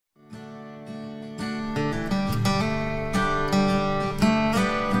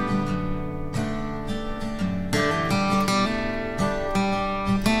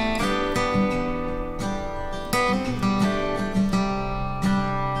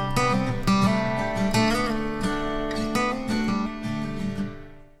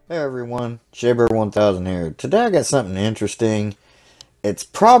Hey everyone, Shaber1000 here. Today I got something interesting. It's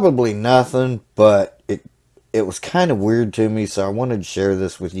probably nothing, but it was kind of weird to me, so I wanted to share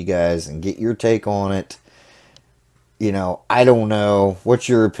this with you guys and get your take on it. I don't know. What's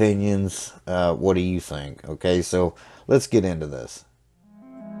your opinions? What do you think? Okay, so let's get into this.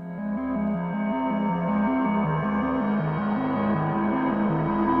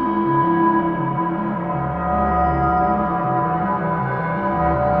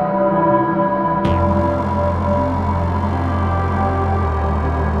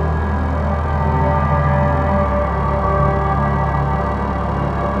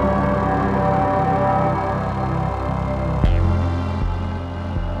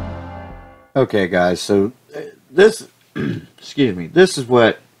 Okay, guys, so this, excuse me, this is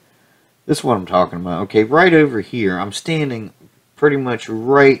what I'm talking about. Okay, right over here, I'm standing pretty much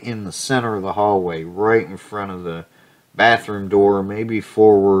right in the center of the hallway, right in front of the bathroom door, maybe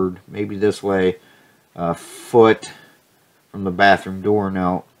forward, maybe this way, a foot from the bathroom door.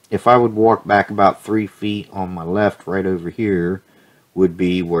 Now, if I would walk back about 3 feet on my left, right over here, would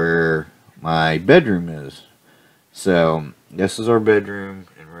be where my bedroom is. So, this is our bedroom,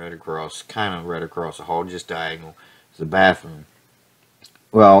 and right across, kind of right across the hall, just diagonal, is the bathroom.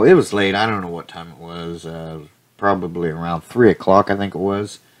 Well, it was late. I don't know what time it was. Probably around 3 o'clock, I think it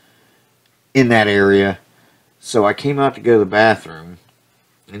was, in that area. So I came out to go to the bathroom,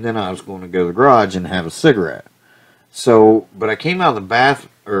 and then I was going to go to the garage and have a cigarette. So, but I came out of the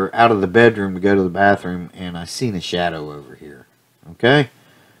out of the bedroom to go to the bathroom, and I seen a shadow over here. Okay?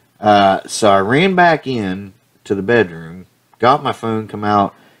 So I ran back in to the bedroom, got my phone, come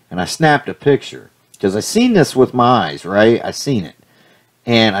out, and I snapped a picture. Because I seen this with my eyes, right? I seen it.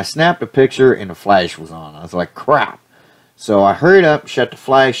 And I snapped a picture and the flash was on. I was like, crap. So I hurried up, shut the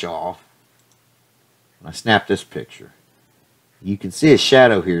flash off, and I snapped this picture. You can see a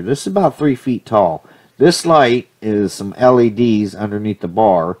shadow here. This is about 3 feet tall. This light is some LEDs underneath the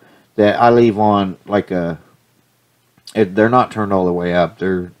bar that I leave on like they're not turned all the way up.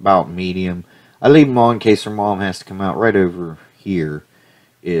 They're about medium. I leave them on in case her mom has to come out. Right over here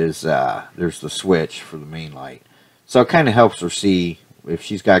is, there's the switch for the main light. So it kind of helps her see if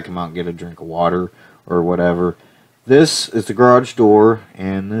she's got to come out and get a drink of water or whatever. This is the garage door,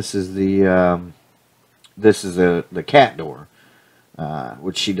 and this is the cat door,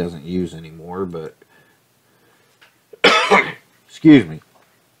 which she doesn't use anymore. But excuse me.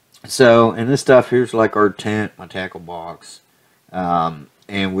 So, and this stuff here's like our tent, my tackle box,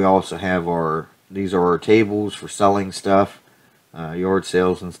 and we also have these are our tables for selling stuff, yard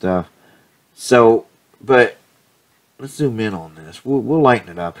sales and stuff. So, but let's zoom in on this. We'll lighten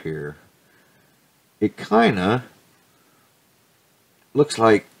it up here. It kind of looks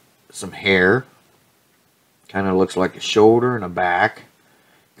like some hair. Kind of looks like a shoulder and a back.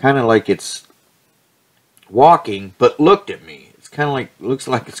 Kind of like it's walking, but looked at me. It's kind of like, looks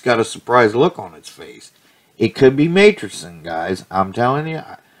like it's got a surprised look on its face. It could be Matrixing, guys. I'm telling you.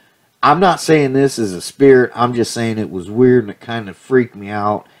 I'm not saying this is a spirit. I'm just saying it was weird and it kind of freaked me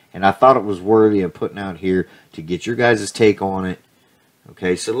out. And I thought it was worthy of putting out here to get your guys' take on it.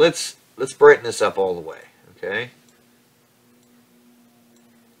 Okay, so let's brighten this up all the way. Okay.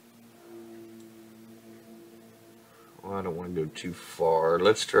 Well, I don't want to go too far.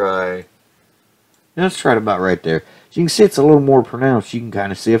 Let's try it about right there. So you can see it's a little more pronounced. You can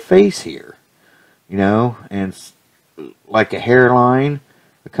kind of see a face here. And it's like a hairline,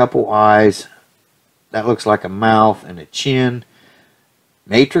 a couple eyes. That looks like a mouth and a chin.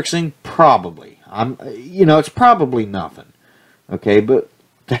 Matrixing? Probably. It's probably nothing. Okay, but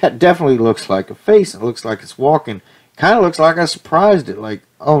that definitely looks like a face. It looks like it's walking. Kind of looks like I surprised it. Like,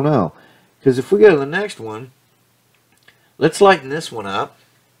 oh no. Because if we go to the next one, let's lighten this one up.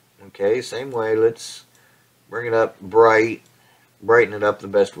 Okay, same way. Let's bring it up bright. Brighten it up the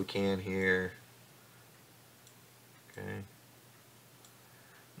best we can here. Okay.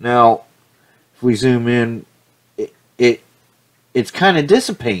 Now, if we zoom in, it's kind of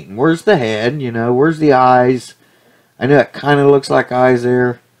dissipating. Where's the head? Where's the eyes? I know it kind of looks like eyes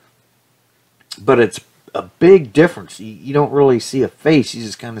there, but it's a big difference. You don't really see a face. You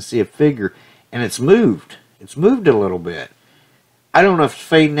just kind of see a figure, and it's moved. It's moved a little bit. I don't know if it's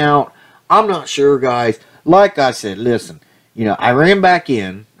fading out. I'm not sure, guys. Like I said, listen, I ran back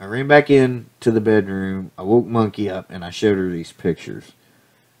in. I ran back in to the bedroom. I woke Monkey up, and I showed her these pictures.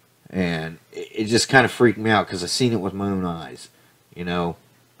 And it just kind of freaked me out because I seen it with my own eyes,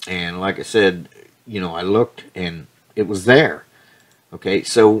 And like I said, I looked, and it was there. Okay,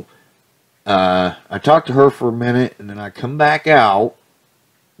 so I talked to her for a minute, and then I come back out.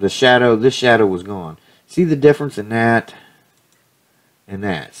 This shadow was gone. See the difference in that and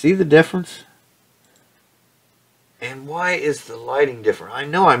that. See the difference? And why is the lighting different? I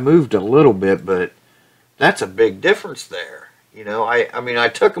know I moved a little bit, but that's a big difference there. You know, I mean, I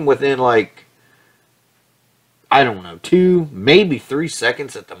took them within like, I don't know, 2, maybe 3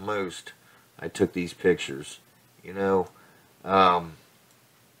 seconds at the most. I took these pictures, you know.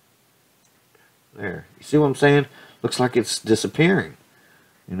 There. You see what I'm saying? Looks like it's disappearing,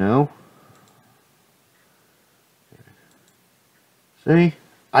 you know. See?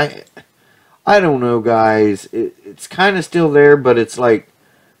 I don't know, guys. It's kind of still there, but it's like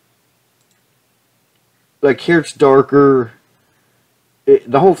here it's darker.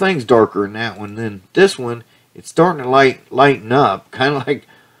 The whole thing's darker in that one. Then this one, it's starting to lighten up. Kind of like,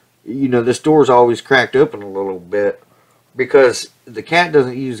 you know, this door's always cracked open a little bit because the cat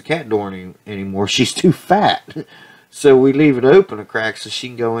doesn't use the cat door anymore. She's too fat. So we leave it open a crack so she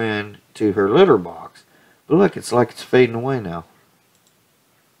can go in to her litter box. But look, it's like it's fading away now.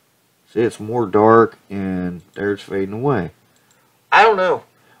 See, it's more dark, and there it's fading away. I don't know.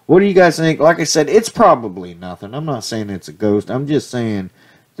 What do you guys think? Like I said, it's probably nothing. I'm not saying it's a ghost. I'm just saying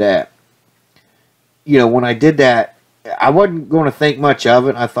that, you know, when I did that, I wasn't going to think much of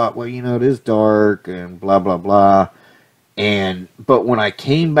it. I thought, well, you know, it is dark and blah, blah, blah. But when I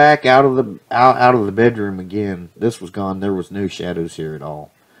came back out of the bedroom again, this was gone. There was no shadows here at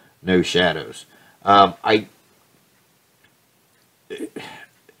all. No shadows. I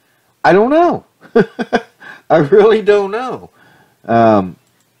don't know. I really don't know.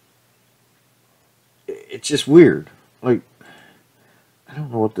 It's just weird. Like, I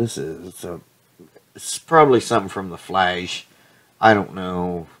don't know what this is. It's probably something from The Flash. I don't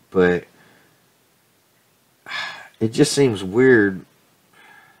know, but it just seems weird.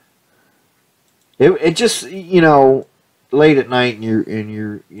 It just, you know, late at night and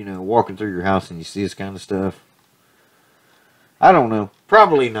you're you know, walking through your house and you see this kind of stuff. I don't know.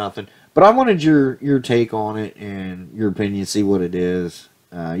 Probably nothing. But I wanted your take on it and your opinion, see what it is.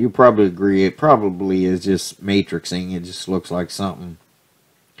 You'll probably agree it probably is just matrixing. It just looks like something.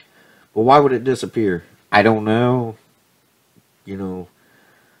 But why would it disappear? I don't know. You know,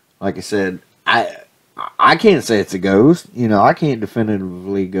 like I said, I can't say it's a ghost. You know, I can't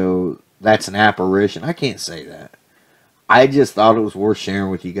definitively go, that's an apparition. I can't say that. I just thought it was worth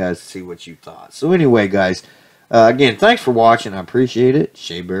sharing with you guys to see what you thought. So anyway, guys, again, thanks for watching. I appreciate it.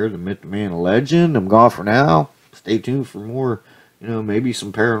 Shea Bear, the Myth, the Man, the Legend. I'm gone for now. Stay tuned for more, you know, maybe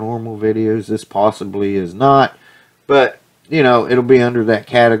some paranormal videos. This possibly is not. But, you know, it'll be under that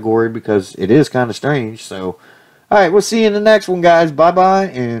category because it is kind of strange. So, all right, we'll see you in the next one, guys. Bye-bye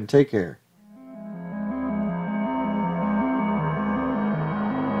and take care.